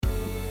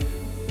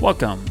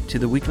Welcome to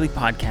the weekly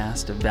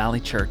podcast of Valley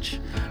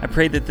Church. I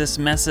pray that this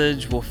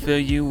message will fill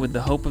you with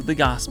the hope of the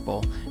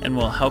gospel and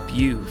will help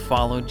you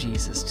follow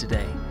Jesus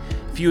today.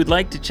 If you would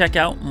like to check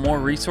out more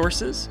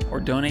resources or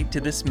donate to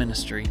this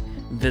ministry,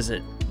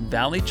 visit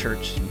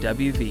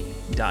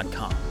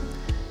valleychurchwv.com.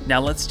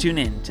 Now let's tune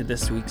in to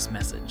this week's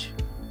message.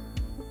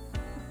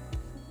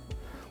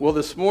 Well,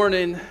 this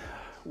morning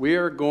we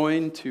are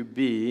going to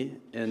be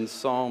in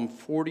Psalm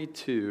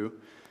 42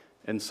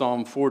 and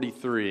Psalm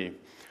 43.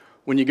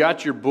 When you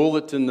got your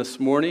bulletin this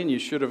morning, you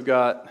should have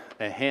got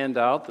a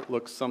handout that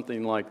looks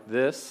something like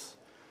this.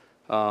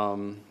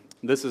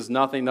 This is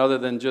nothing other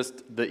than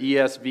just the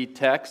ESV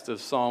text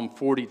of Psalm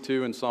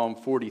 42 and Psalm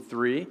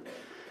 43.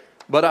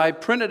 But I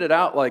printed it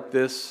out like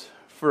this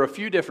for a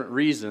few different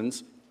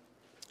reasons.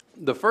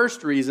 The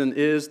first reason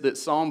is that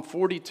Psalm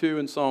 42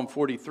 and Psalm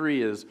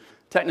 43 is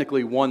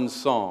technically one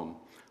psalm.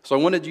 So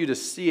I wanted you to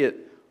see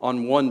it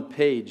on one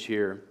page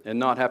here and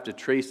not have to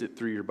trace it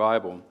through your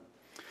Bible.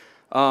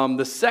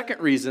 The second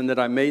reason that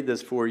I made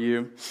this for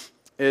you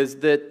is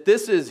that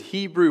this is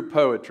Hebrew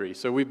poetry.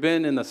 So we've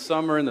been in the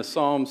summer in the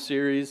Psalm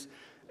series,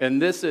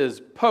 and this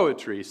is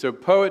poetry. So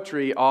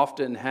poetry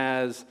often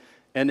has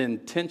an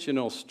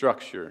intentional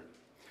structure.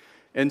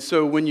 And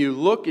so when you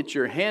look at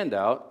your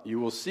handout, you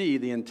will see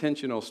the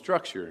intentional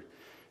structure.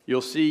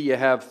 You'll see you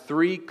have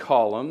 3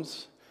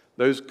 columns.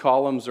 Those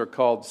columns are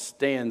called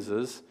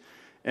stanzas.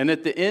 And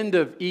at the end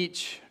of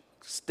each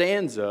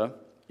stanza,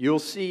 you'll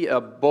see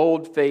a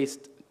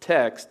bold-faced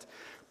text,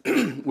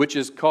 which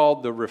is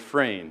called the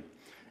refrain.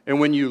 And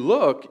when you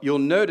look, you'll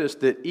notice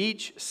that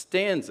each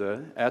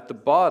stanza at the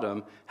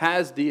bottom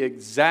has the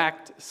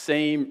exact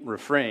same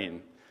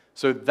refrain.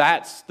 So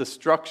that's the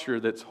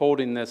structure that's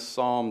holding this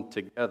psalm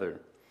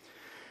together.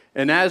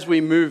 And as we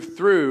move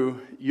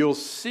through, you'll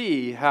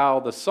see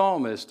how the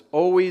psalmist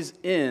always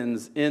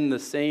ends in the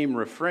same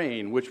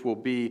refrain, which will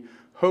be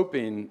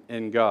hoping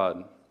in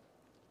God.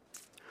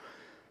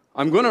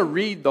 I'm going to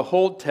read the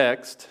whole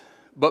text,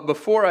 but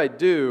before I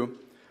do,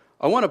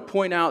 I want to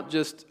point out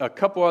just a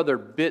couple other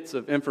bits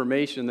of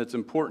information that's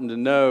important to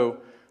know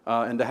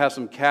and to have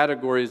some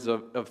categories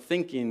of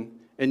thinking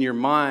in your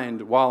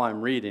mind while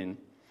I'm reading.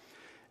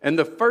 And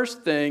the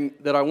first thing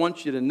that I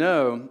want you to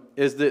know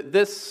is that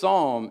this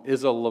psalm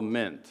is a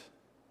lament.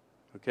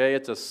 Okay,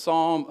 it's a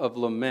psalm of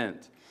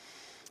lament.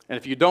 And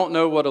if you don't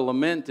know what a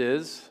lament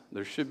is,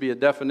 there should be a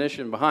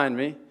definition behind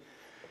me.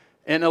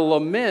 And a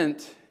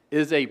lament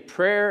is a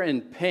prayer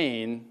in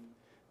pain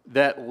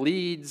that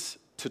leads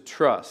to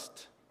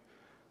trust.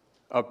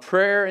 A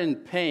prayer in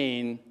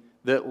pain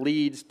that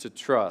leads to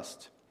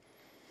trust.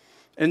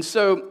 And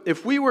so,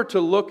 if we were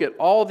to look at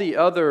all the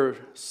other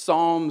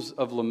psalms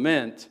of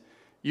lament,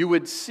 you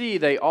would see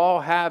they all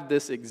have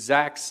this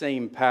exact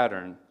same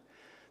pattern.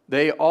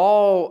 They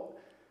all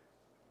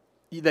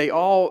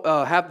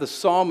have the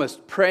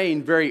psalmist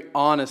praying very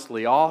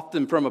honestly,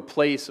 often from a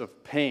place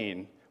of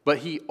pain, but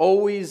he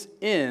always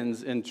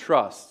ends in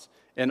trust.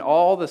 And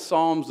all the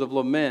psalms of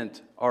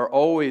lament are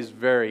always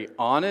very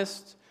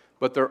honest,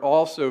 but they're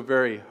also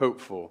very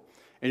hopeful.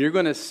 And you're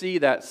going to see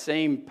that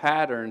same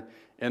pattern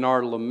in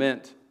our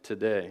lament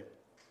today.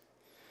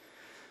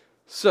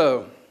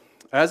 So,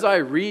 as I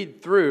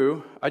read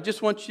through, I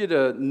just want you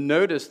to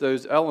notice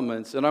those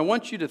elements, and I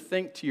want you to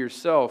think to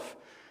yourself,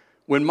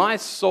 when my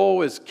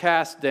soul is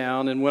cast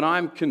down and when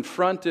I'm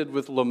confronted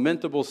with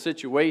lamentable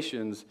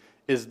situations,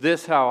 is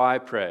this how I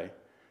pray?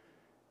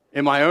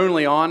 Am I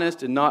only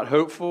honest and not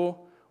hopeful?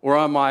 Or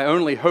am I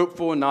only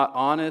hopeful and not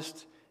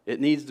honest?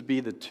 It needs to be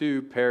the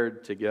two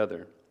paired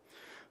together.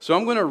 So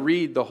I'm going to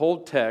read the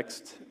whole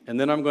text, and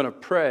then I'm going to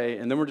pray,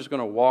 and then we're just going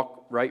to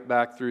walk right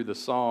back through the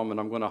psalm, and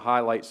I'm going to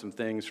highlight some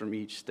things from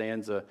each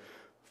stanza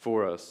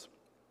for us.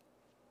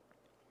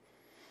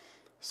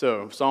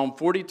 So, Psalm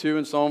 42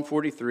 and Psalm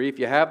 43. If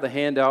you have the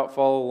handout,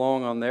 follow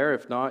along on there.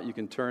 If not, you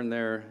can turn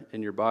there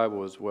in your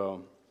Bible as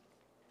well.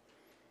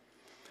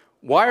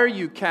 Why are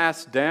you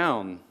cast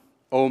down,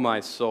 O my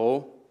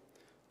soul?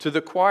 To the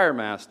choir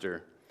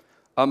master,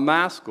 a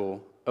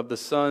maskil of the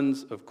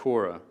sons of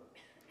Korah.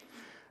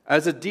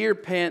 As a deer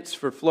pants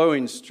for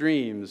flowing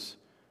streams,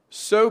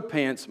 so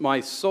pants my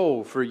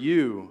soul for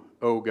you,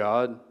 O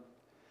God.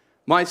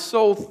 My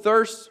soul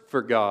thirsts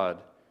for God,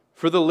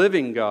 for the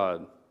living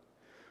God.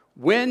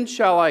 When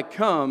shall I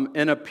come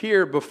and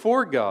appear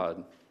before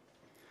God?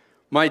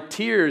 My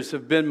tears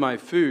have been my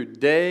food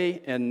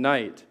day and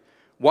night,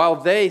 while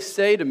they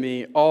say to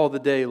me all the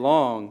day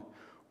long,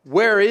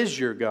 where is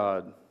your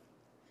God?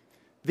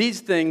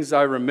 These things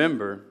I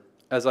remember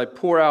as I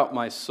pour out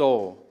my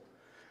soul,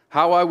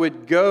 how I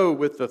would go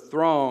with the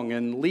throng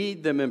and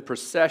lead them in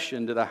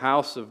procession to the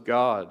house of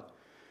God,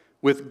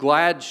 with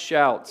glad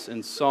shouts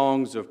and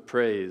songs of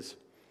praise,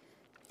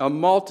 a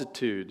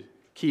multitude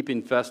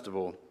keeping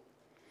festival.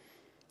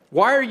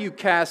 Why are you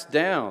cast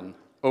down,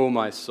 O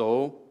my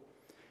soul?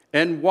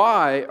 And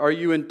why are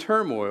you in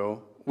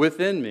turmoil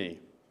within me?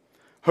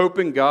 Hope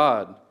in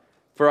God,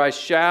 for I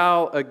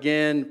shall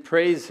again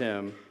praise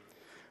him,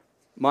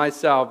 my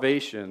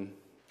salvation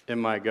and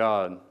my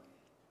God.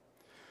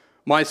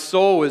 My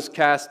soul is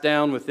cast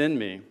down within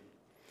me.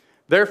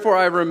 Therefore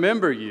I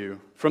remember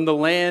you from the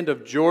land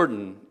of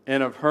Jordan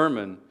and of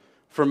Hermon,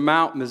 from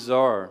Mount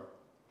Mizar.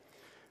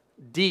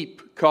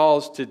 Deep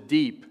calls to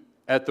deep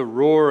at the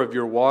roar of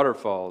your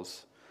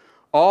waterfalls.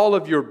 All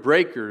of your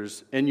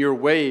breakers and your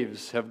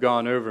waves have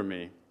gone over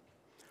me.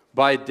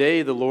 By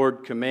day the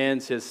Lord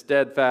commands his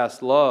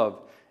steadfast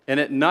love, and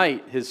at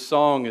night his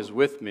song is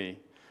with me,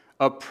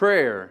 a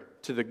prayer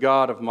to the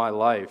God of my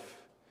life.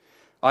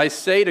 I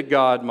say to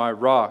God, my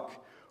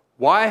rock,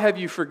 why have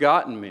you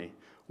forgotten me?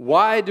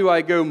 Why do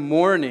I go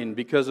mourning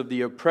because of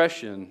the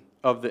oppression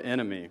of the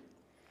enemy?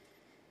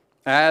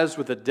 As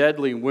with a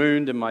deadly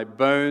wound in my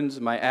bones,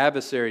 my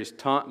adversaries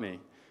taunt me,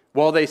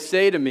 while they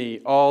say to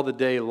me all the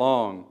day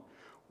long,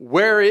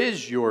 where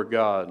is your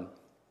God?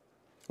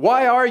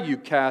 Why are you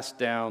cast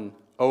down,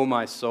 O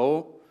my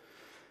soul?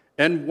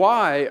 And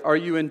why are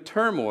you in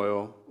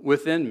turmoil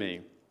within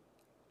me?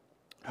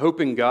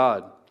 Hope in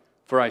God,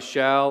 for I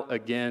shall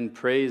again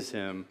praise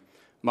him,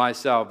 my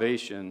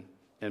salvation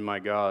and my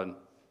God.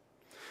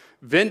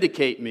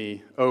 Vindicate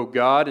me, O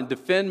God, and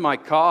defend my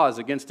cause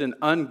against an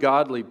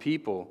ungodly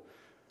people.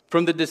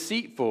 From the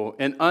deceitful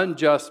and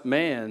unjust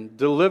man,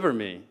 deliver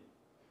me.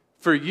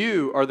 For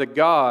you are the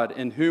God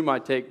in whom I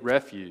take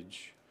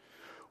refuge.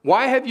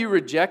 Why have you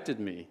rejected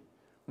me?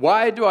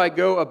 Why do I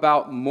go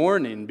about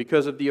mourning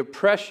because of the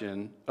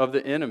oppression of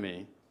the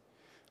enemy?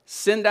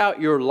 Send out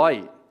your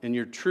light and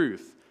your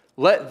truth.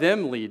 Let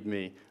them lead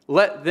me.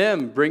 Let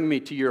them bring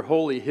me to your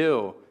holy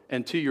hill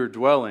and to your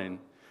dwelling.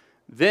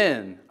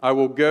 Then I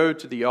will go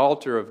to the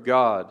altar of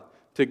God,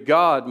 to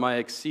God my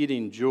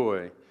exceeding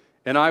joy,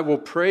 and I will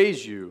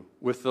praise you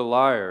with the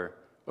lyre,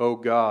 O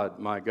God,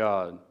 my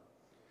God.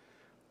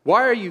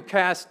 Why are you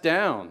cast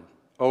down,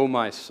 O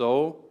my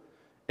soul?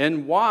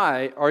 And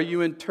why are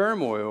you in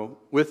turmoil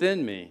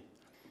within me?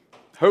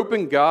 Hope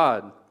in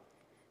God,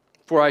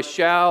 for I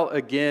shall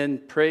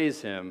again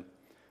praise him,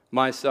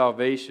 my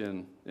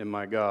salvation and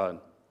my God.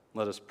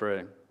 Let us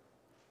pray.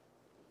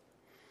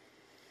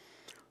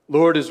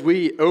 Lord, as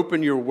we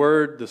open your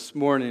word this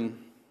morning,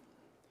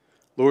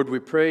 Lord, we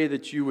pray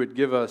that you would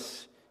give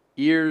us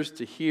ears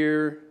to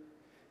hear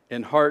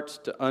and hearts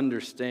to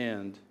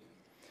understand.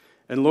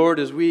 And Lord,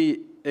 as we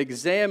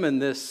examine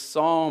this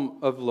psalm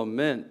of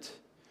lament,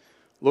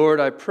 Lord,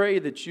 I pray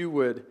that you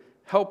would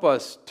help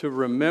us to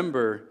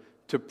remember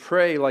to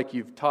pray like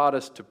you've taught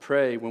us to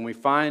pray when we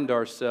find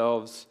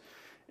ourselves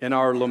in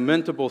our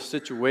lamentable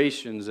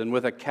situations and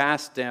with a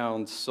cast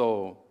down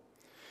soul.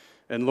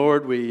 And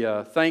Lord, we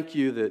thank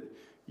you that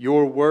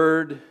your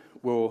word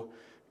will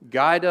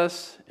guide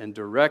us and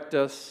direct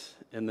us.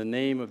 In the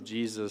name of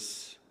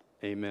Jesus,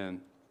 amen.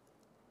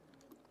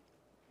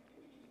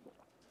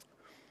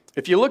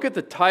 If you look at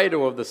the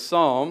title of the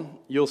psalm,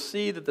 you'll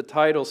see that the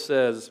title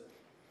says,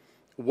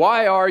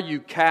 Why are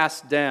you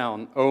cast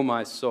down, O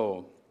my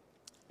soul?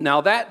 Now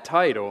that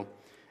title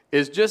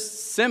is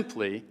just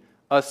simply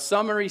a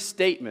summary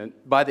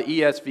statement by the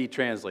ESV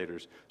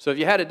translators. So if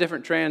you had a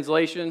different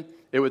translation,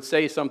 it would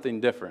say something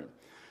different.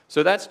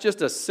 So that's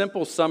just a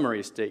simple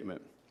summary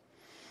statement.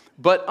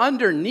 But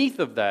underneath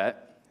of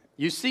that,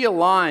 you see a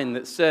line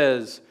that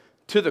says,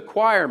 to the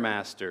choir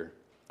master,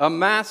 a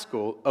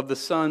maskil of the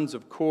sons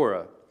of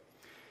Korah.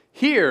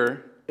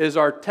 Here is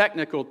our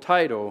technical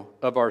title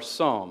of our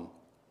psalm.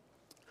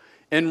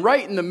 And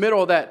right in the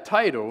middle of that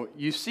title,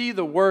 you see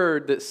the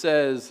word that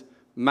says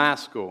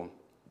maskil.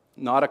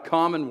 Not a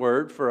common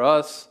word for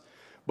us,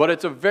 but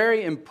it's a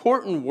very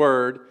important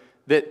word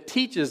that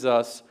teaches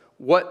us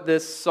what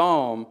this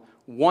psalm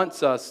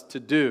wants us to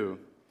do.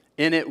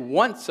 And it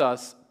wants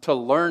us to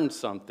learn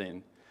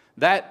something.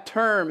 That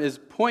term is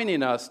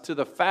pointing us to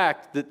the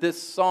fact that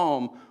this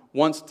psalm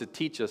wants to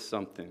teach us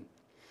something.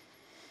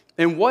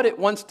 And what it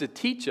wants to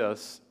teach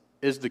us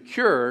is the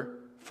cure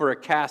for a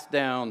cast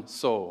down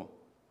soul.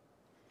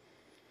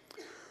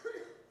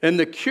 And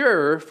the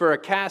cure for a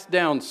cast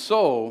down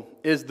soul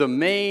is the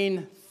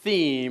main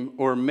theme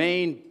or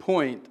main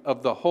point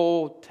of the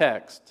whole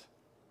text.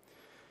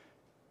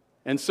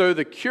 And so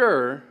the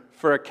cure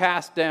for a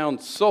cast down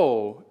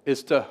soul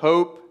is to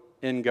hope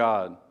in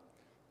God.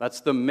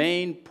 That's the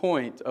main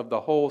point of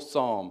the whole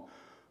psalm.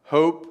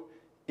 Hope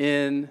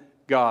in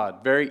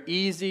God. Very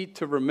easy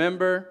to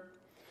remember,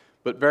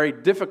 but very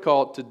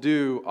difficult to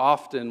do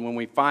often when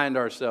we find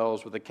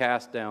ourselves with a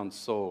cast down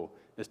soul,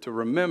 is to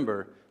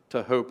remember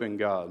to hope in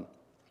God.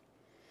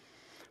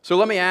 So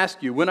let me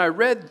ask you, when I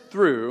read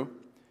through,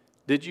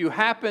 did you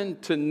happen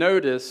to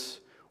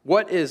notice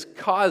what is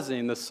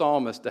causing the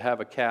psalmist to have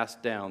a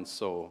cast down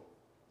soul?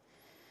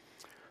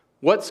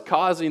 What's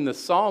causing the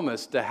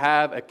psalmist to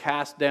have a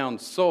cast down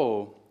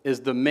soul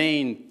is the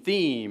main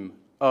theme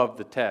of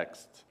the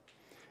text.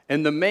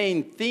 And the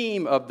main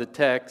theme of the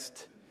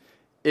text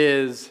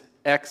is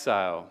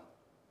exile.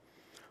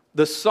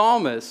 The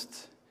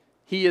psalmist,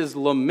 he is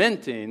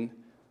lamenting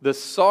the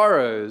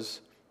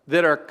sorrows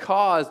that are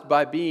caused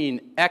by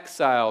being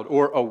exiled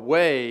or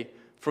away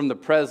from the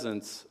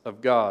presence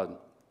of God.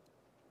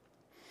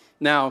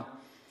 Now,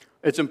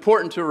 it's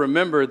important to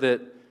remember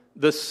that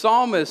the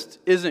psalmist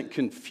isn't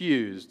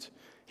confused.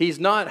 he's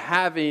not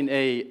having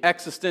an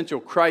existential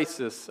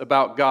crisis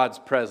about God's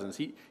presence.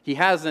 He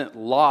hasn't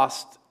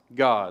lost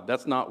God.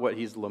 That's not what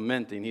he's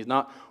lamenting. He's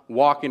not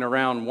walking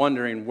around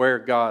wondering where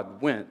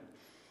God went.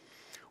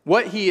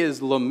 What he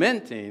is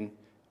lamenting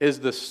is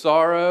the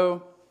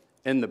sorrow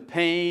and the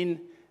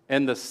pain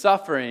and the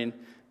suffering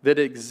that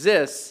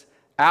exists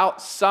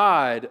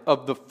outside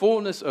of the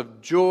fullness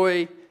of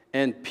joy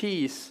and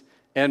peace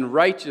and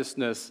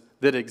righteousness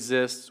that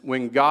exists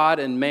when God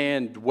and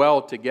man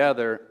dwell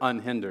together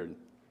unhindered,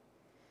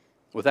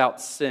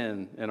 without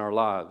sin in our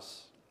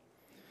lives.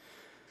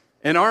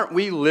 And aren't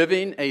we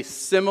living a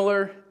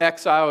similar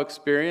exile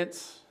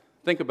experience?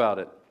 Think about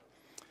it.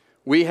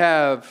 We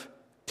have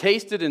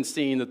tasted and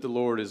seen that the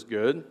Lord is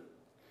good.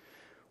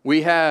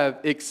 We have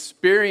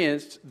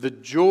experienced the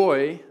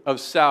joy of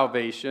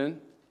salvation.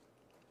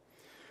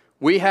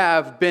 We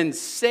have been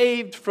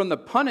saved from the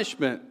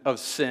punishment of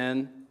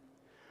sin,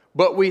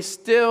 but we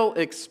still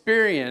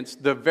experience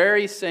the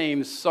very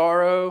same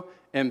sorrow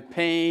and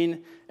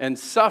pain and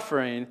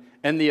suffering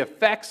and the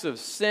effects of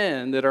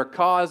sin that are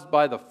caused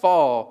by the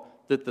fall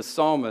that the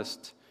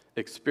psalmist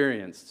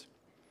experienced.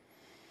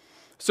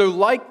 So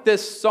like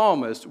this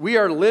psalmist, we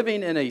are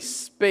living in a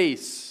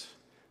space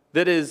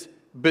that is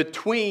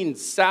between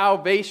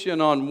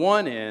salvation on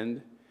one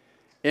end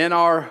and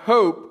our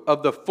hope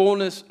of the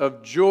fullness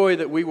of joy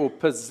that we will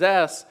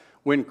possess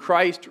when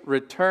Christ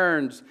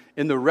returns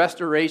in the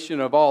restoration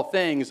of all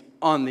things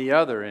on the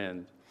other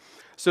end.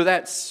 So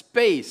that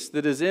space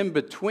that is in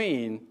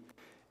between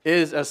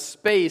is a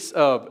space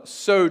of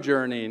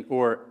sojourning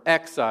or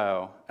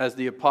exile, as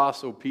the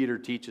Apostle Peter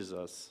teaches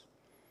us.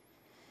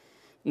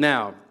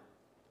 Now,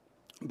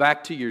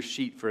 back to your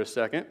sheet for a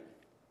second.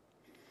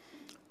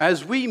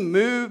 As we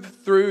move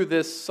through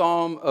this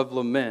psalm of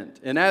lament,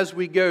 and as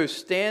we go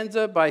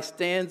stanza by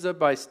stanza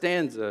by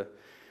stanza,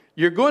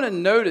 you're going to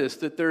notice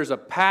that there's a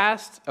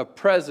past, a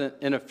present,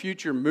 and a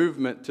future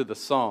movement to the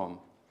psalm.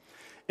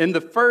 In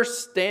the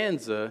first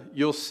stanza,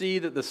 you'll see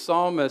that the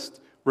psalmist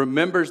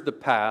remembers the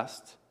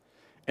past.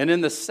 And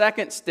in the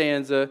second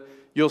stanza,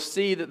 you'll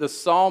see that the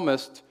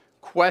psalmist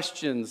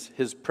questions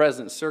his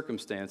present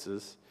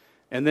circumstances.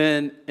 And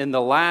then in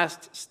the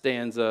last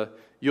stanza,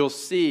 you'll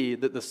see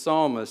that the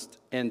psalmist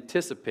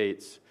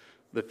anticipates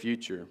the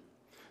future.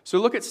 So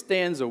look at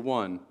stanza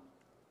 1.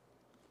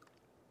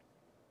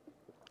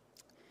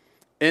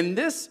 In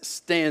this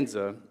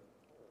stanza,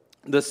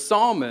 the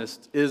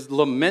psalmist is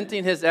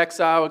lamenting his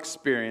exile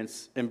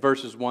experience in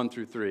verses 1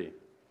 through 3.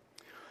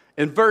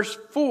 In verse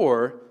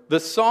 4, the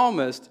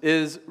psalmist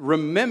is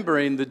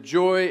remembering the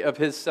joy of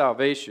his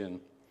salvation.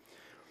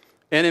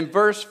 And in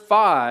verse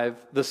 5,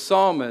 the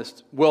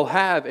psalmist will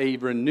have a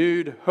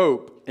renewed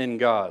hope in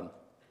God.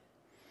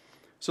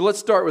 So let's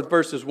start with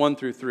verses 1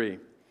 through 3.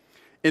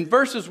 In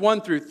verses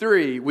 1 through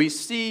 3, we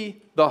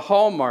see the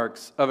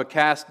hallmarks of a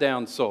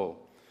cast-down soul.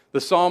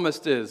 The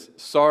psalmist is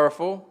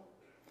sorrowful,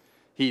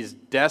 he's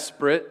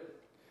desperate,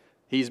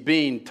 he's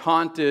being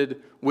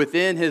taunted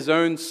within his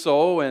own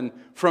soul and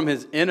from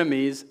his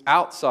enemies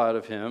outside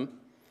of him,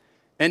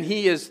 and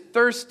he is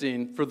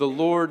thirsting for the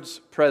Lord's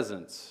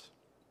presence.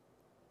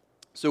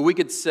 So we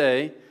could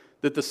say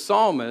that the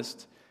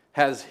psalmist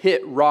has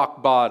hit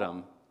rock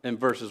bottom in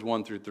verses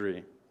 1 through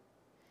 3.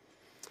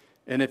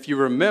 And if you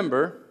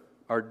remember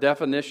our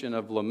definition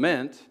of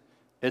lament,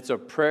 it's a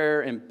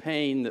prayer and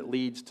pain that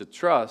leads to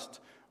trust.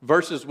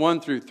 Verses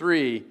 1 through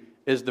 3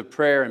 is the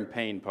prayer and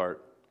pain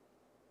part.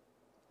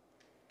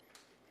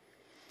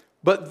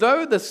 But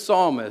though the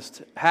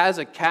psalmist has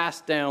a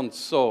cast-down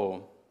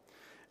soul,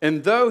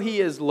 and though he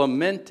is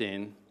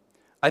lamenting,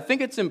 I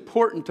think it's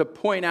important to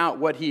point out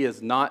what he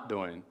is not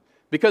doing.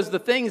 Because the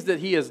things that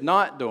he is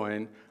not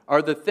doing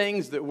are the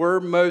things that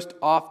we're most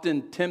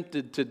often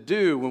tempted to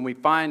do when we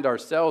find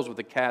ourselves with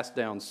a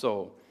cast-down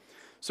soul.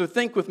 So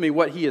think with me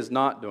what he is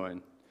not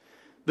doing.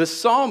 The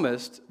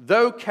psalmist,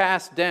 though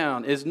cast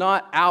down, is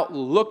not out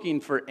looking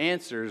for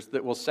answers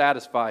that will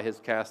satisfy his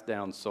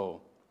cast-down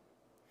soul.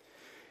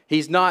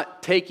 He's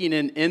not taking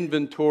an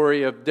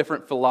inventory of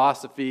different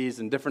philosophies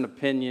and different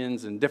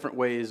opinions and different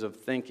ways of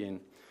thinking.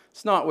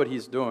 It's not what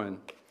he's doing.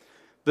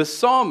 The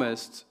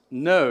psalmist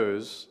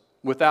knows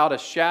without a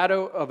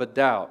shadow of a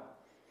doubt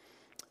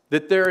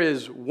that there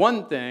is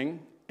one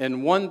thing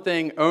and one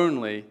thing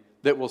only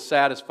that will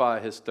satisfy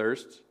his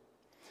thirst.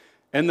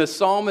 And the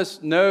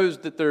psalmist knows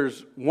that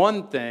there's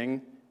one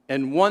thing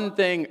and one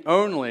thing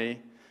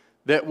only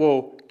that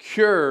will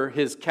cure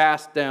his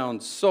cast-down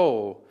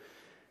soul.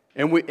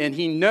 And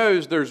he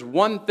knows there's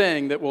one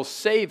thing that will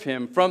save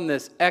him from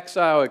this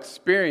exile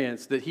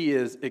experience that he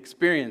is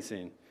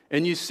experiencing.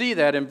 And you see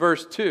that in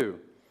verse 2.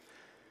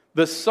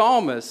 The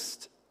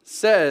psalmist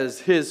says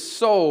his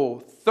soul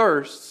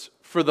thirsts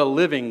for the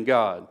living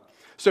God.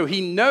 So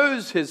he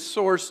knows his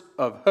source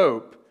of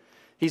hope.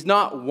 He's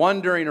not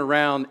wandering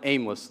around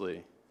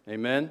aimlessly.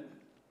 Amen?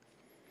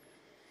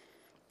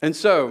 And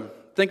so,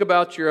 think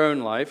about your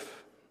own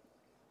life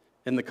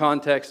in the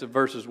context of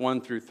verses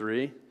 1 through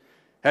 3.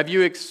 Have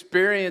you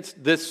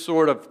experienced this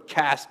sort of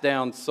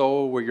cast-down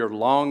soul where you're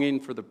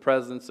longing for the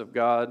presence of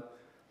God?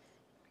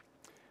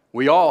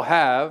 We all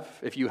have.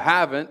 If you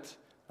haven't,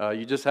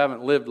 you just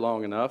haven't lived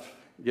long enough.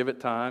 Give it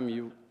time.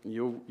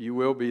 You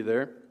will be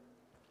there.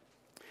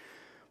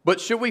 But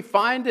should we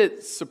find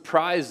it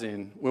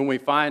surprising when we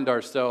find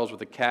ourselves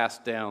with a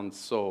cast down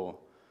soul?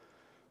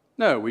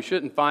 No, we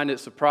shouldn't find it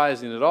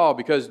surprising at all,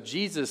 because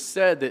Jesus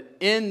said that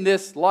in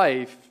this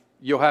life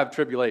you'll have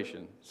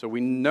tribulation. So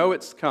we know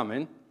it's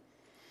coming.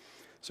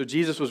 So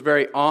Jesus was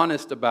very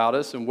honest about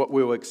us and what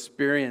we will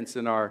experience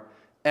in our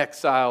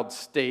exiled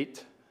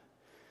state.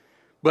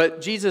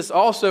 But Jesus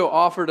also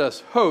offered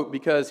us hope,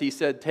 because he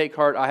said, "Take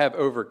heart, I have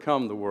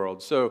overcome the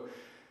world." So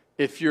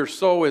if your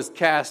soul is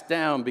cast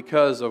down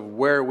because of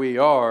where we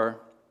are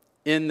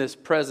in this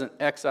present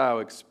exile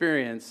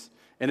experience,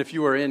 and if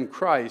you are in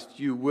Christ,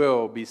 you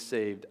will be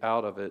saved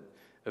out of it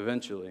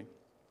eventually.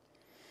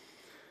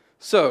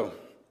 So,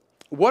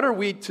 what are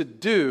we to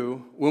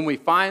do when we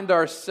find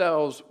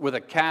ourselves with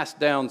a cast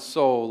down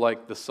soul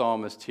like the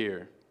psalmist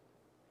here?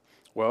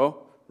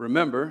 Well,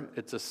 remember,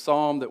 it's a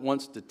psalm that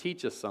wants to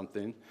teach us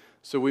something,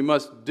 so we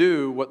must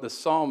do what the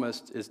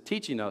psalmist is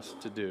teaching us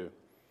to do.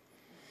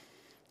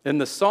 And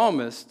the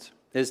psalmist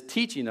is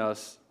teaching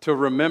us to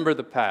remember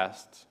the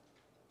past.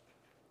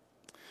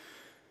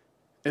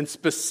 And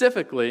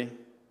specifically,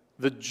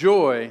 the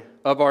joy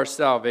of our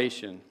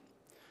salvation.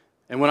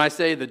 And when I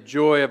say the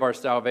joy of our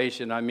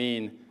salvation, I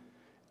mean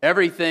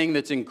everything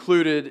that's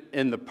included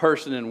in the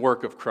person and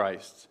work of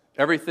Christ.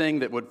 Everything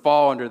that would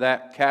fall under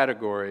that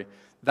category,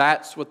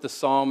 that's what the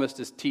psalmist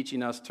is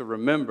teaching us to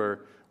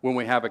remember when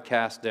we have a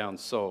cast down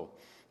soul.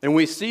 And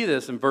we see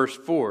this in verse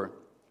 4.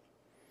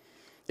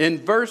 In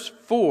verse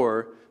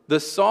 4, the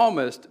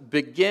psalmist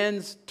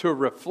begins to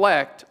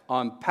reflect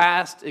on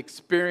past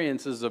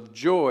experiences of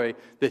joy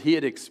that he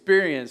had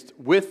experienced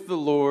with the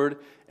Lord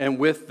and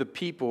with the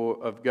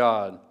people of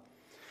God.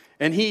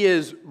 And he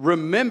is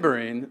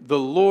remembering the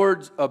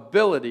Lord's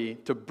ability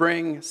to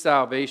bring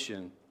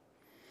salvation.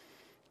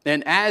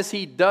 And as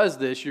he does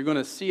this, you're going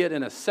to see it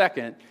in a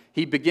second,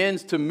 he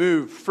begins to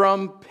move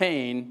from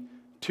pain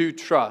to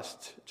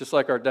trust, just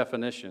like our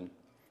definition.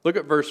 Look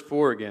at verse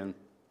 4 again.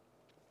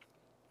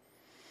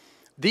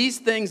 "These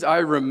things I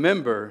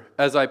remember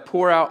as I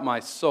pour out my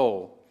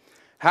soul,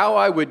 how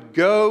I would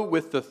go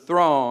with the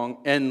throng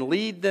and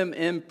lead them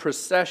in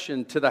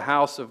procession to the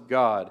house of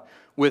God,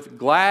 with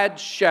glad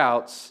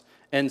shouts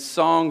and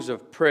songs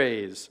of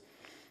praise,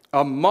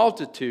 a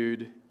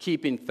multitude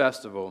keeping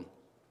festival."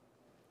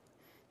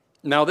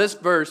 Now this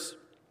verse,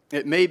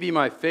 it may be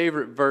my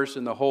favorite verse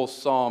in the whole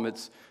psalm.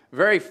 It's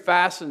very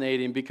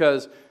fascinating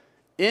because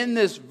in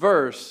this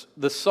verse,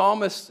 the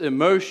psalmist's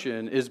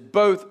emotion is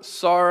both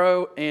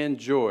sorrow and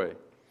joy.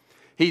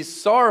 He's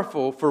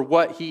sorrowful for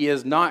what he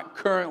is not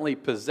currently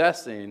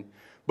possessing,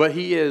 but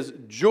he is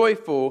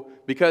joyful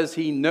because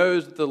he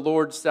knows that the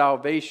Lord's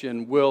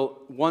salvation will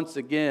once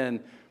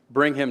again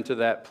bring him to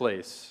that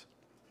place.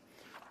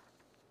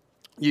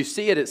 You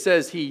see it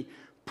says he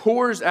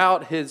pours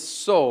out his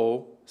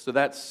soul, so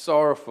that's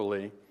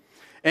sorrowfully,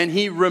 and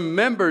he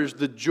remembers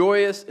the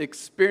joyous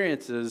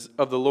experiences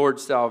of the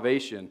Lord's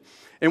salvation.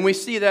 And we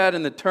see that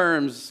in the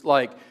terms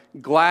like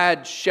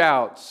glad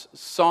shouts,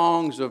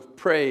 songs of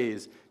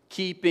praise,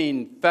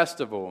 keeping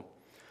festival.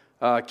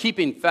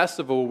 Keeping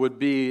festival would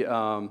be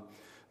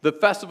the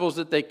festivals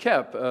that they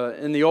kept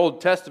in the Old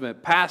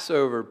Testament: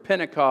 Passover,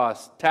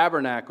 Pentecost,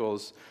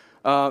 Tabernacles.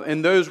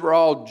 And those were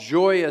all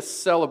joyous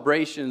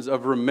celebrations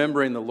of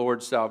remembering the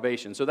Lord's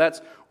salvation. So that's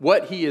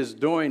what he is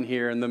doing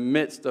here in the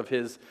midst of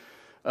his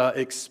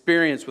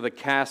experience with a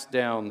cast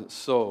down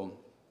soul.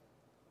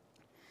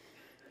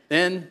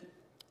 And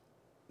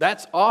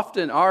that's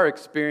often our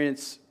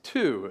experience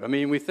too. I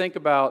mean, we think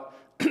about,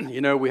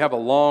 we have a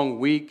long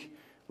week.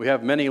 We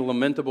have many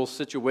lamentable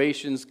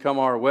situations come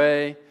our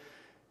way.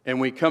 And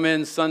we come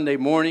in Sunday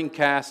morning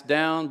cast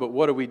down, but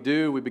what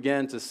do? We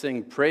begin to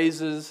sing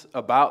praises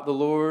about the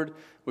Lord.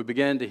 We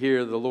begin to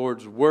hear the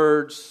Lord's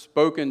words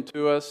spoken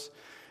to us.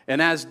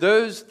 And as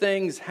those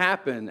things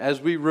happen, as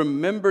we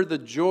remember the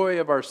joy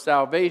of our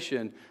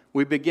salvation,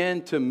 we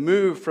begin to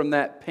move from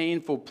that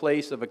painful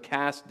place of a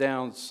cast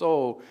down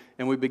soul,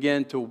 and we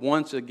begin to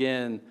once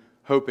again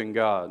hope in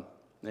God.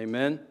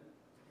 Amen?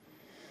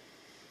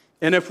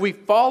 And if we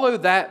follow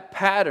that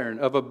pattern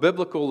of a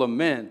biblical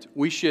lament,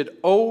 we should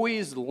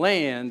always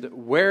land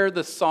where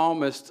the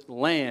psalmist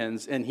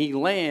lands, and he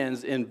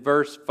lands in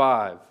verse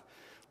 5.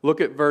 Look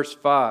at verse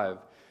 5.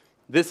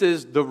 This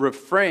is the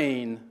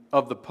refrain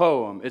of the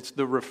poem. It's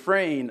the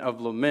refrain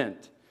of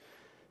lament.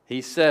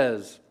 He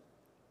says,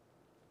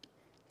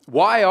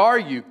 "Why are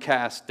you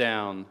cast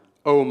down,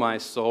 O my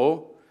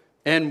soul?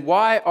 And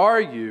why are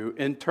you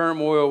in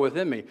turmoil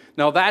within me?"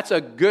 Now that's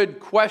a good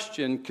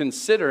question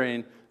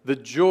considering the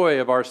joy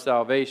of our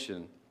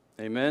salvation.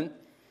 Amen?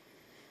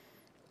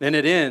 And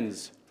it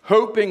ends,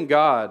 "Hope in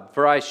God,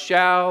 for I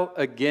shall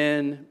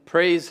again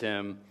praise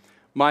him,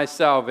 my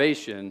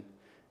salvation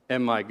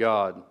and my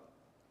God."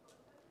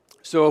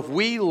 So if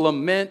we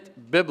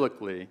lament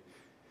biblically,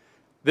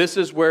 this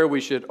is where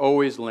we should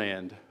always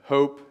land.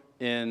 Hope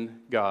in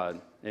God.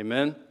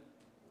 Amen?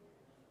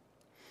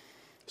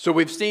 So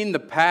we've seen the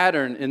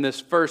pattern in this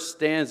first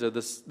stanza.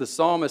 The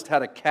psalmist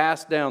had a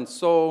cast down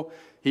soul.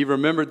 He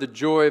remembered the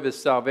joy of his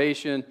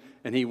salvation,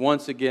 and he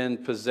once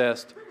again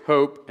possessed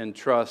hope and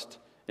trust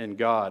in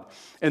God.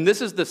 And this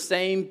is the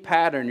same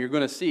pattern you're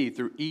going to see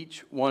through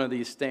each one of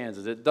these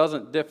stanzas. It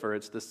doesn't differ.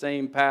 It's the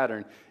same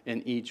pattern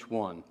in each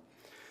one.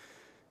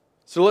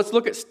 So let's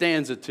look at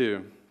stanza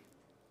 2.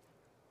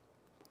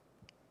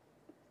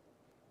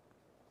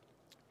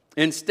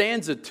 In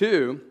stanza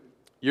 2,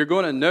 you're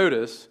going to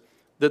notice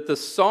that the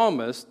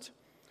psalmist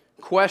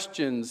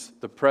questions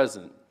the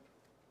present.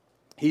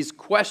 He's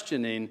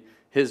questioning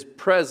his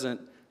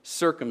present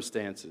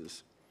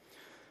circumstances.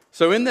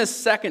 So in this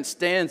second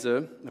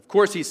stanza, of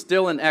course, he's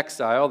still in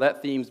exile.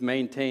 That theme's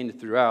maintained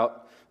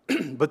throughout.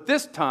 But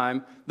this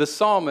time, the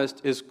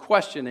psalmist is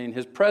questioning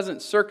his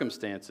present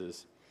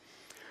circumstances.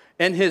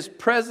 And his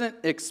present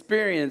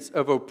experience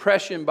of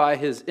oppression by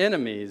his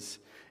enemies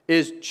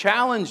is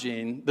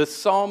challenging the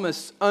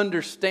psalmist's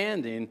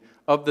understanding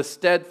of the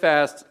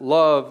steadfast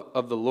love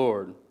of the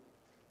Lord.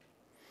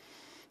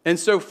 And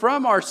so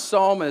from our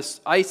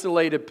psalmist's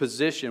isolated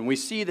position, we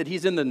see that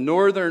he's in the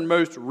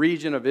northernmost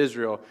region of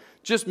Israel,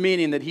 just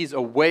meaning that he's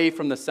away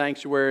from the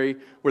sanctuary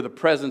where the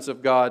presence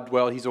of God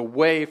dwelt. He's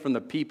away from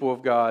the people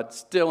of God,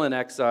 still in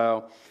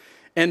exile.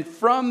 And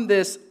from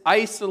this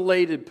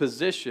isolated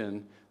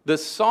position, the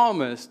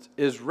psalmist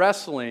is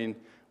wrestling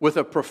with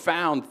a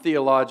profound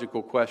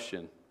theological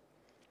question.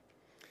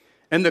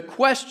 And the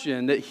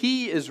question that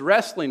he is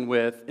wrestling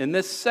with in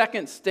this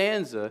second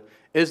stanza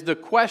is the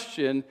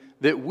question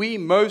that we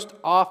most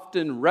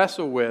often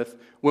wrestle with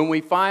when we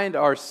find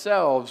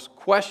ourselves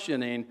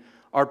questioning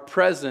our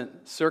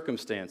present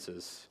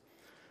circumstances.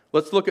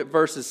 Let's look at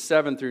verses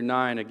 7 through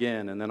 9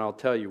 again, and then I'll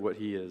tell you what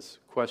he is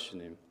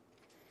questioning.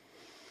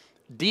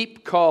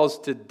 Deep calls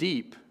to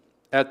deep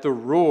at the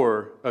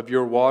roar of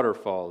your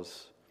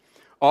waterfalls.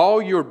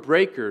 All your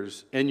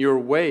breakers and your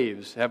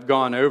waves have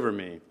gone over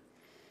me.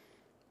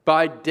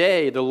 By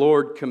day the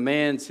Lord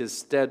commands his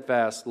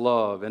steadfast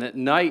love, and at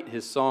night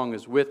his song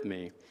is with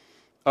me,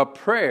 a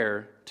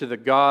prayer to the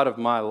God of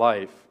my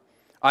life.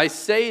 I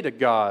say to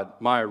God,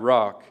 my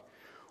rock,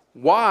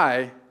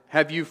 why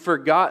have you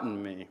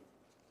forgotten me?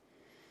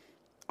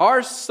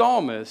 Our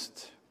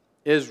psalmist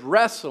is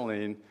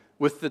wrestling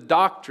with the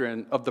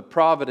doctrine of the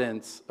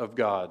providence of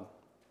God.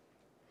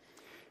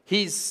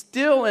 He's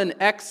still in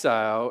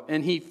exile,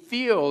 and he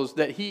feels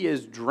that he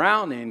is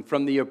drowning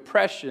from the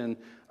oppression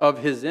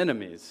of his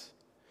enemies.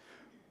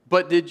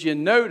 But did you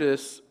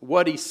notice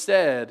what he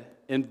said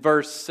in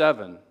verse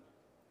 7?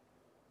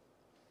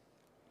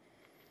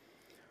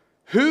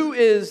 Who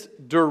is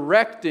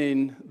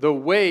directing the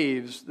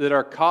waves that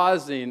are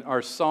causing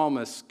our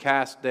psalmist's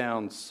cast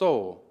down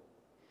soul?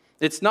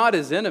 It's not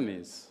his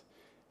enemies.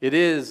 It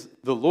is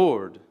the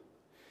Lord.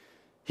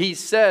 He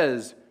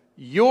says,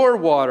 your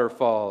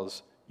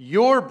waterfalls,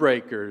 your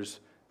breakers,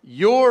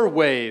 your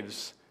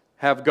waves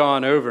have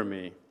gone over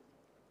me.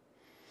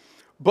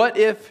 But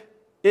if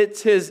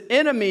it's his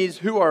enemies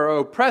who are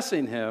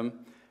oppressing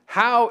him,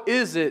 how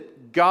is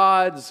it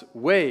God's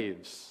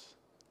waves?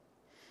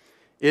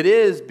 It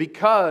is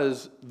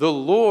because the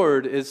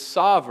Lord is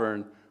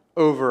sovereign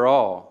over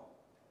all.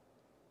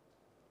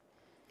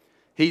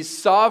 He's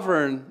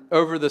sovereign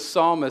over the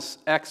psalmist's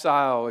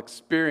exile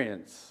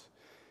experience.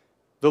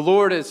 The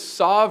Lord is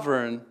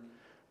sovereign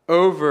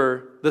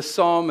over the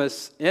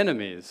psalmist's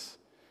enemies.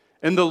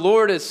 And the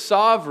Lord is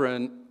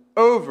sovereign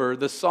over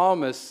the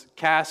psalmist's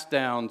cast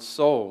down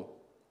soul.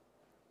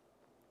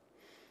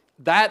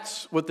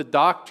 That's what the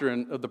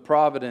doctrine of the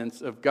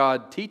providence of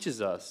God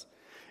teaches us.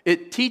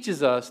 It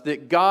teaches us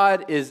that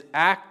God is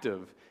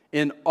active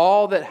in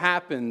all that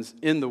happens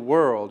in the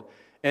world.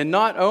 And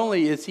not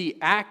only is he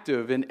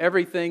active in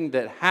everything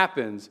that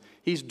happens,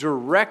 he's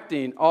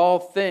directing all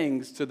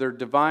things to their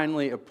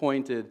divinely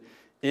appointed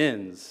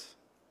ends.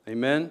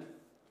 Amen?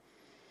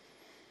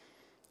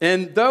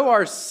 And though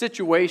our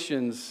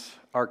situations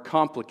are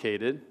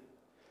complicated,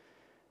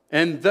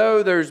 and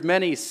though there's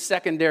many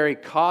secondary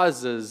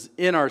causes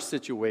in our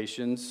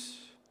situations,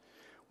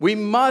 we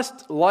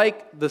must,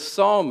 like the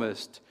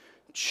psalmist,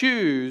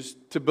 choose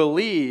to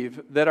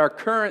believe that our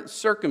current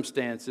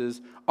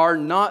circumstances are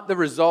not the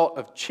result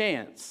of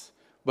chance,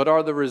 but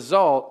are the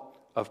result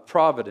of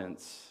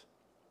providence.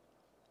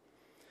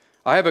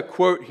 I have a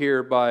quote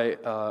here by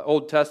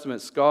Old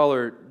Testament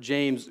scholar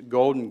James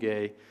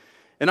Goldengay,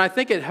 and I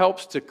think it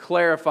helps to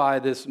clarify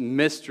this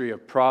mystery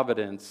of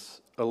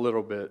providence a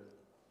little bit.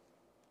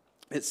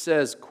 It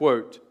says,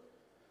 quote,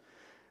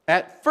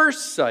 "At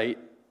first sight,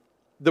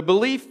 the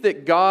belief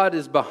that God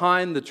is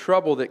behind the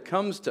trouble that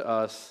comes to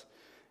us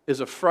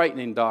is a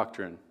frightening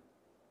doctrine.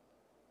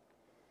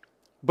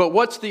 But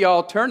what's the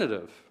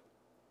alternative?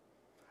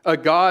 A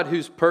God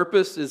whose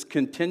purpose is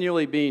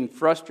continually being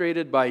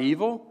frustrated by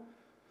evil?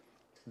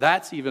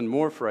 That's even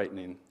more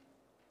frightening."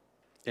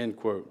 End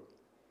quote.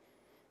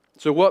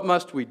 So what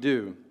must we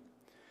do?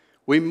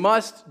 We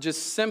must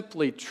just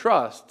simply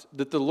trust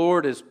that the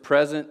Lord is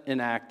present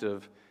and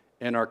active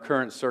in our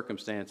current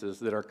circumstances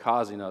that are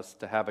causing us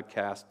to have a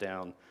cast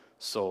down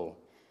soul.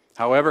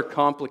 However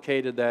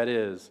complicated that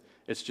is,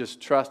 it's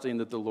just trusting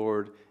that the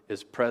Lord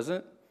is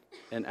present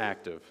and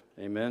active.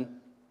 Amen?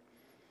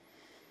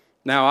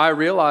 Now, I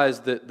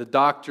realize that the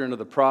doctrine of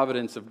the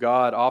providence of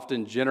God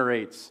often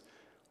generates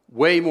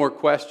way more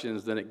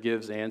questions than it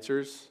gives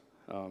answers.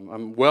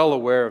 I'm well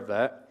aware of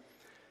that.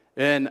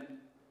 And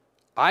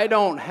I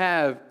don't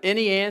have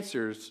any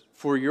answers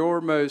for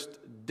your most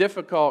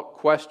difficult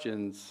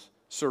questions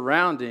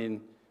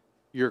surrounding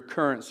your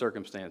current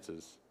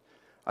circumstances.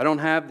 I don't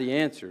have the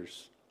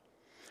answers.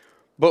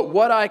 But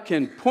what I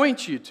can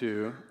point you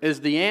to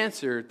is the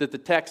answer that the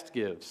text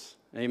gives.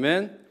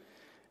 Amen?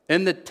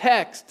 And the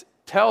text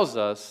tells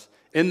us,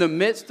 in the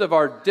midst of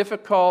our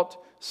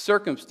difficult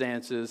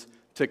circumstances,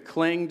 to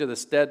cling to the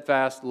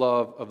steadfast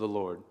love of the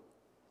Lord.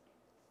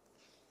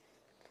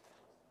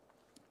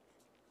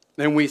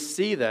 And we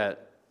see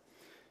that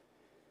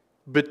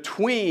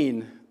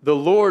between the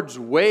Lord's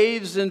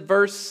waves in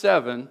verse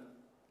 7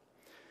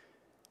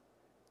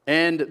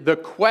 and the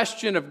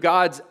question of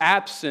God's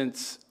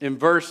absence in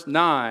verse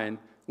 9,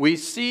 we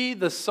see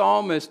the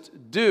psalmist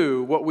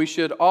do what we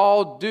should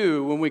all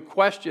do when we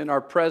question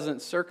our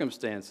present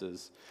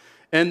circumstances.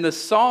 And the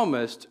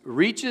psalmist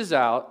reaches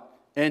out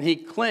and he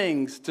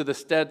clings to the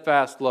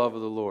steadfast love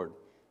of the Lord.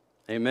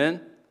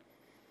 Amen?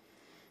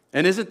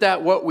 And isn't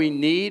that what we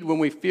need when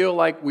we feel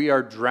like we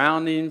are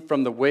drowning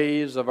from the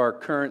waves of our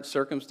current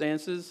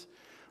circumstances?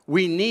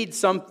 We need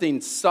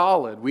something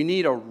solid. We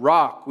need a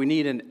rock. We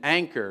need an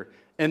anchor.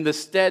 And the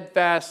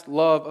steadfast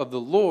love of the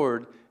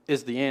Lord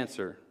is the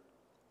answer.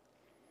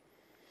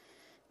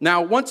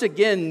 Now, once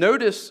again,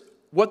 notice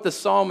what the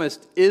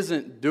psalmist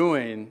isn't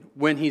doing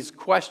when he's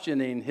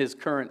questioning his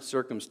current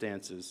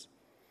circumstances.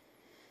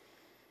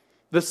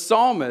 The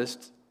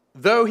psalmist,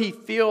 though he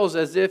feels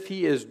as if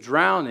he is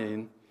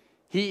drowning,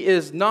 he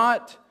is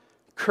not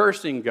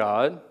cursing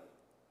God.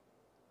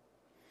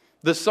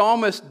 The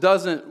psalmist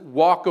doesn't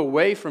walk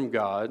away from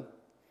God.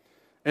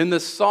 And the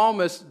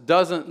psalmist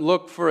doesn't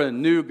look for a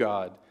new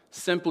God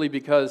simply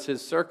because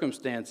his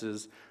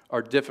circumstances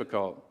are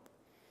difficult.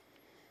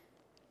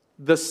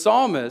 The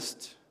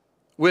psalmist,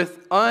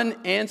 with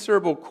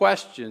unanswerable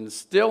questions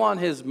still on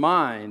his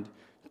mind,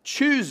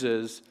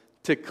 chooses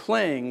to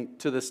cling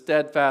to the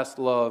steadfast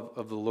love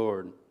of the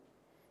Lord.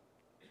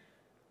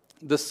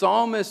 The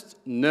psalmist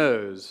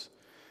knows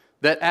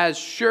that as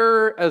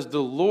sure as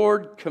the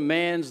Lord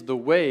commands the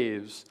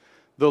waves,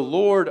 the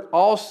Lord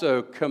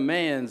also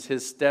commands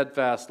his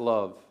steadfast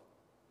love.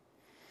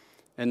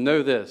 And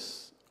know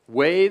this,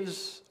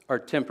 waves are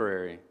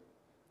temporary.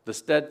 The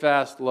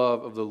steadfast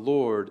love of the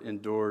Lord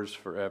endures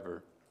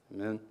forever.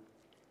 Amen.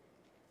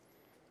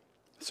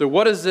 So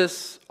what does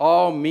this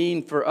all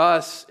mean for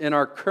us in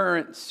our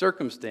current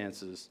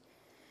circumstances?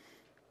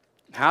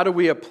 How do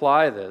we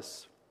apply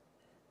this?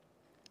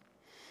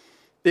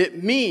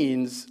 It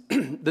means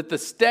that the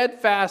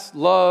steadfast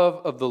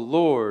love of the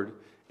Lord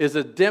is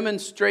a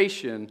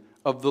demonstration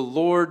of the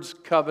Lord's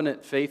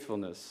covenant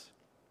faithfulness,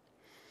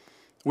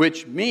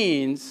 which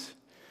means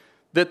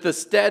that the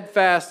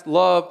steadfast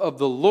love of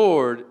the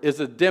Lord is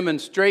a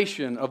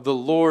demonstration of the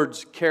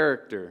Lord's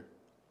character.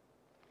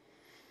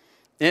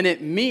 And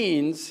it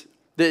means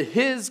that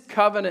his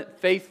covenant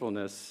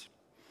faithfulness,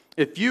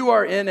 if you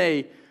are in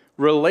a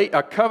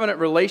covenant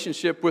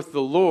relationship with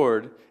the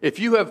Lord, if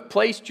you have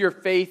placed your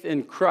faith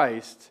in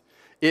Christ,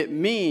 it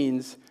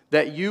means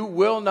that you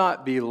will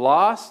not be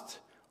lost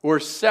or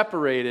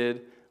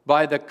separated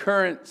by the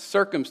current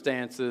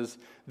circumstances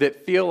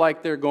that feel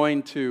like they're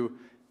going to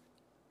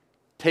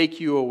take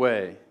you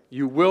away.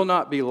 You will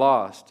not be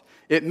lost.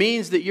 It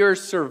means that your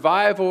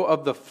survival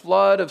of the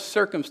flood of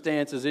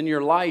circumstances in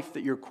your life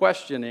that you're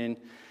questioning,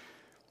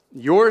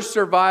 your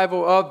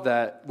survival of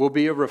that will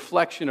be a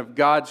reflection of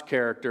God's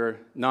character,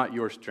 not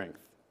your strength.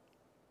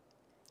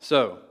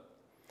 So,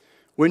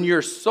 when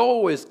your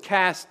soul is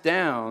cast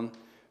down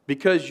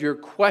because you're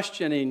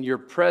questioning your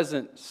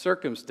present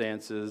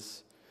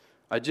circumstances,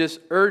 I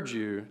just urge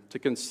you to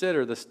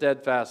consider the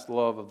steadfast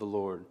love of the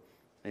Lord.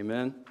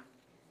 Amen?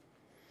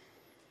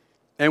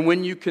 And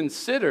when you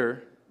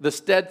consider the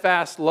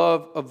steadfast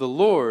love of the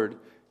Lord,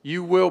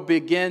 you will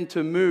begin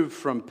to move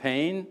from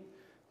pain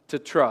to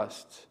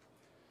trust.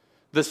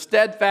 The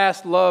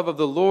steadfast love of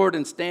the Lord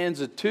in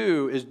stanza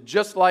 2 is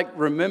just like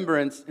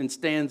remembrance in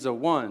stanza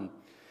 1.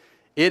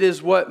 It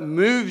is what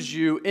moves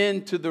you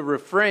into the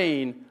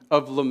refrain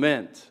of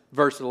lament,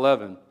 verse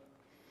 11.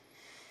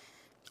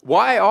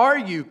 Why are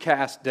you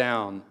cast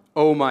down,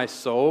 O my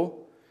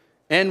soul?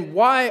 And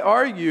why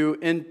are you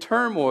in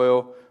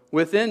turmoil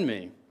within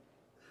me?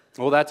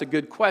 Well, that's a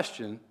good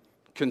question,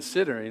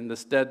 considering the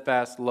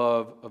steadfast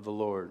love of the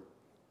Lord.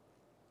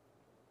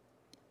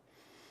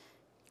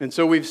 And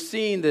so we've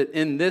seen that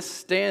in this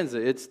stanza,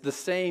 it's the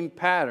same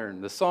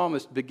pattern. The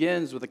psalmist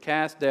begins with a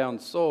cast down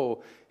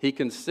soul. He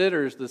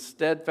considers the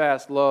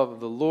steadfast love of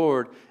the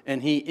Lord,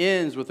 and he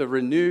ends with a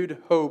renewed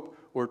hope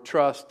or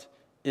trust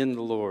in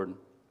the Lord.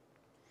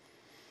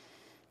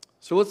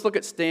 So let's look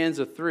at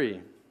stanza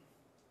 3.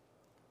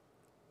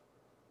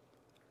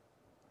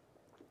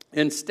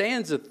 In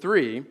stanza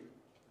 3,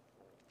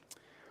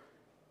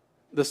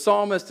 the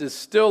psalmist is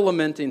still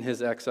lamenting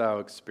his exile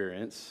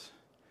experience,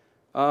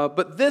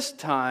 but this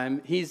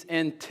time he's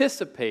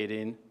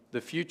anticipating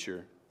the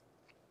future.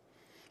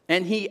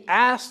 And he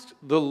asked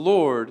the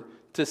Lord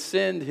to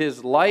send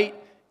his light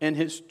and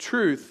his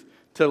truth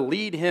to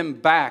lead him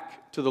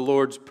back to the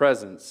Lord's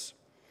presence.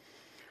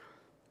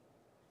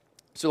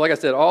 So like I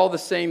said, all the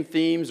same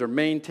themes are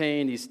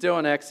maintained. He's still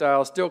in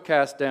exile, still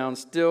cast down,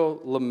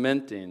 still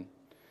lamenting.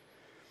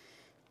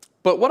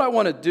 But what I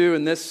want to do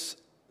in this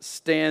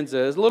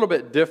stanza is a little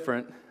bit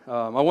different.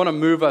 I want to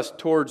move us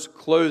towards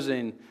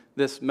closing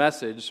this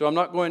message. So I'm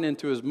not going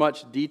into as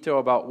much detail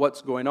about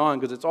what's going on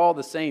because it's all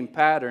the same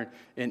pattern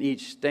in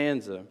each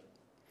stanza.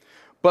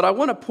 But I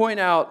want to point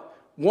out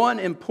one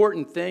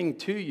important thing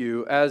to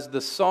you as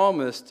the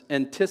psalmist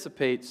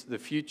anticipates the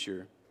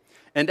future.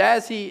 And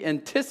as he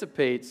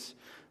anticipates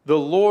the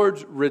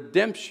Lord's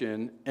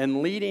redemption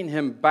and leading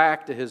him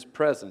back to his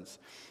presence,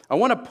 I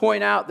want to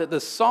point out that the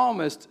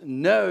psalmist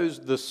knows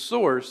the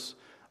source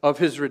of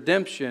his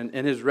redemption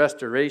and his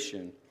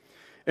restoration.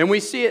 And we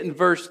see it in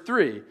verse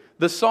 3.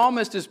 The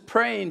psalmist is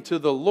praying to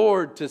the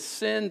Lord to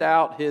send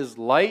out his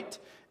light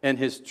and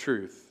his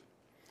truth.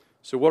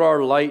 So what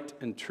are light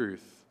and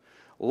truth?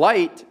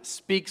 Light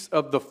speaks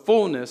of the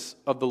fullness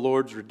of the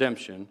Lord's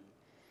redemption,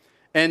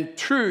 and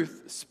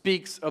truth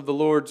speaks of the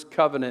Lord's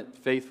covenant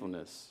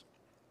faithfulness.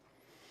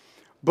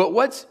 But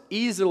what's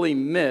easily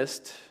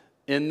missed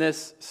in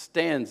this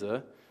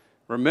stanza,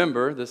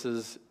 remember, this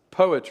is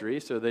poetry,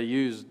 so they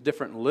use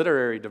different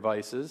literary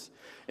devices.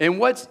 And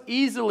what's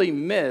easily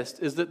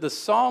missed is that the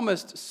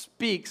psalmist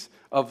speaks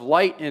of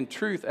light and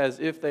truth as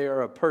if they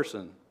are a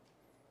person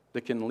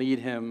that can lead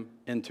him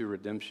into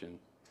redemption.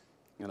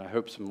 And I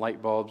hope some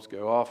light bulbs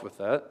go off with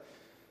that.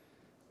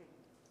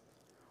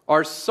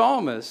 Our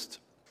psalmist,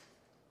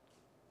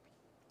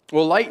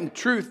 light and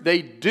truth,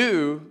 they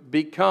do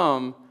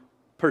become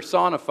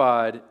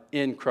personified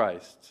in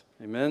Christ.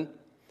 Amen?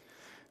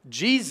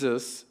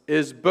 Jesus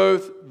is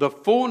both the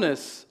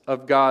fullness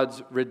of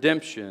God's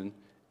redemption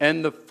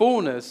and the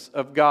fullness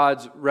of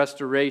God's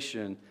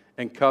restoration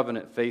and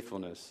covenant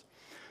faithfulness.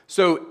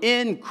 So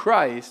in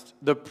Christ,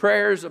 the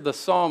prayers of the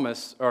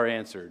psalmist are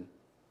answered.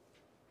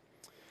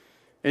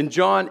 In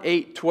John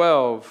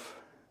 8:12,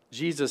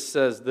 Jesus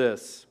says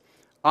this,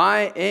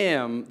 "I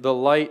am the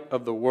light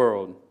of the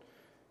world.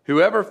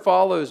 Whoever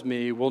follows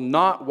me will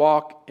not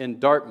walk in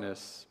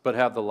darkness, but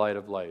have the light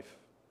of life."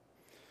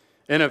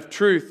 And of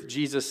truth,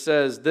 Jesus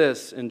says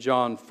this in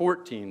John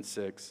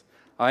 14:6,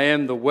 "I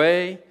am the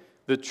way,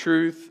 the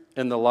truth,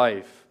 and the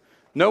life.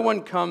 No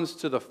one comes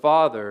to the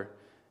Father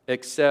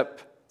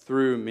except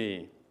through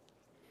me."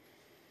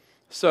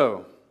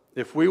 So,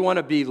 if we want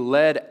to be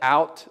led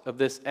out of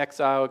this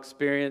exile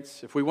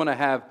experience, if we want to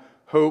have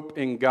hope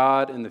in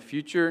God in the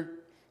future,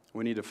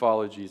 we need to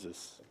follow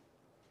Jesus.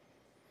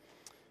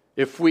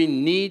 If we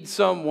need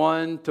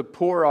someone to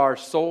pour our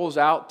souls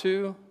out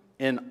to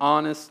in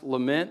honest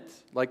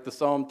lament, like the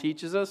psalm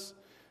teaches us,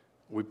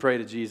 we pray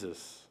to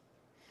Jesus.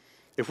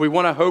 If we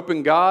want to hope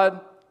in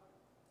God,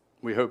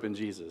 we hope in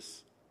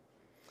Jesus.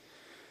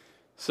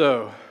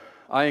 So,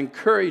 I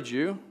encourage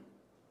you,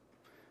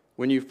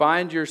 when you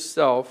find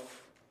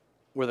yourself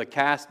with a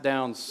cast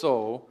down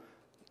soul,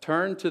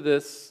 turn to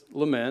this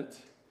lament,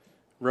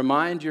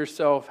 remind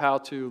yourself how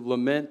to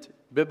lament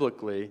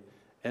biblically,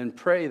 and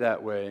pray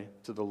that way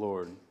to the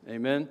Lord.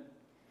 Amen?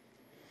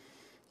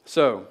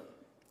 So,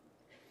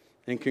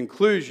 in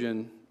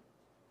conclusion,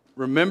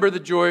 remember the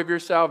joy of your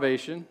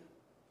salvation.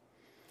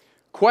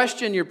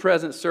 Question your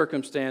present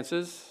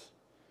circumstances,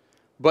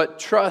 but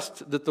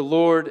trust that the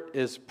Lord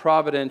is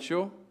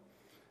providential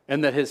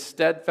and that his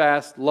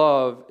steadfast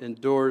love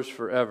endures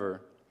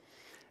forever.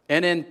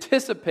 And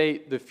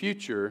anticipate the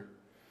future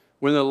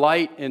when the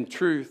light and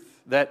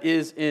truth that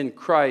is in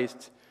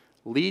Christ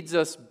leads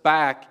us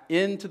back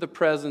into the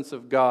presence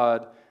of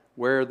God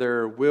where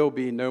there will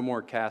be no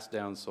more cast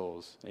down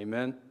souls.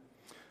 Amen?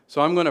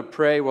 So I'm going to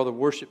pray while the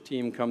worship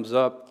team comes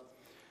up,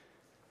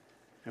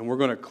 and we're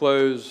going to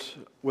close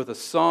with a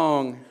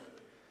song,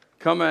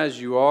 "Come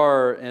As You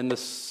Are," and the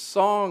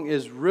song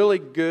is really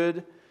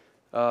good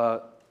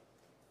to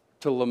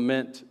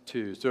lament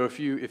to. So if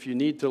you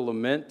need to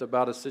lament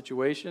about a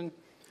situation,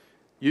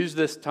 use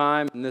this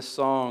time and this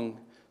song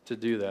to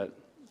do that.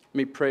 Let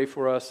me pray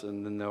for us,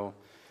 and then they'll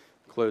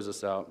close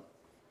us out.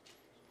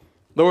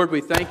 Lord,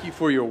 we thank you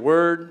for your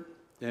word,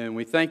 and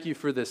we thank you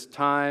for this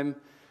time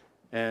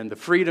and the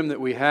freedom that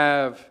we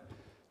have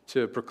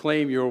to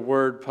proclaim your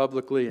word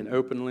publicly and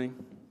openly.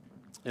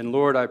 And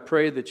Lord, I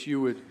pray that you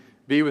would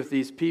be with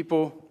these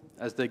people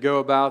as they go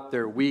about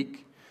their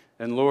week.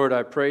 And Lord,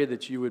 I pray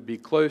that you would be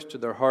close to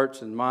their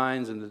hearts and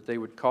minds and that they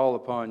would call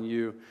upon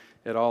you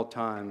at all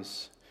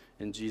times.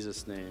 In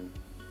Jesus' name,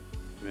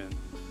 amen.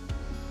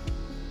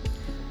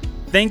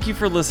 Thank you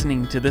for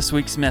listening to this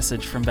week's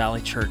message from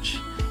Valley Church.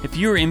 If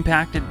you were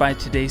impacted by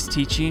today's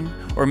teaching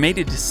or made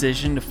a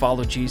decision to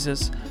follow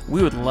Jesus,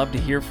 we would love to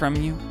hear from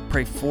you,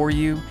 pray for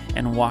you,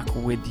 and walk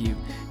with you.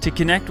 To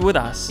connect with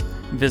us,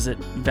 visit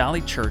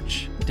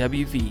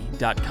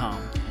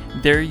valleychurchwv.com.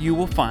 There you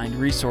will find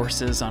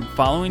resources on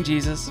following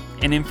Jesus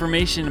and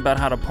information about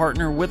how to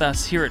partner with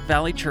us here at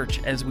Valley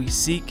Church as we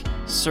seek,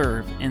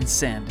 serve, and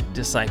send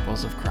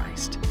disciples of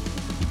Christ.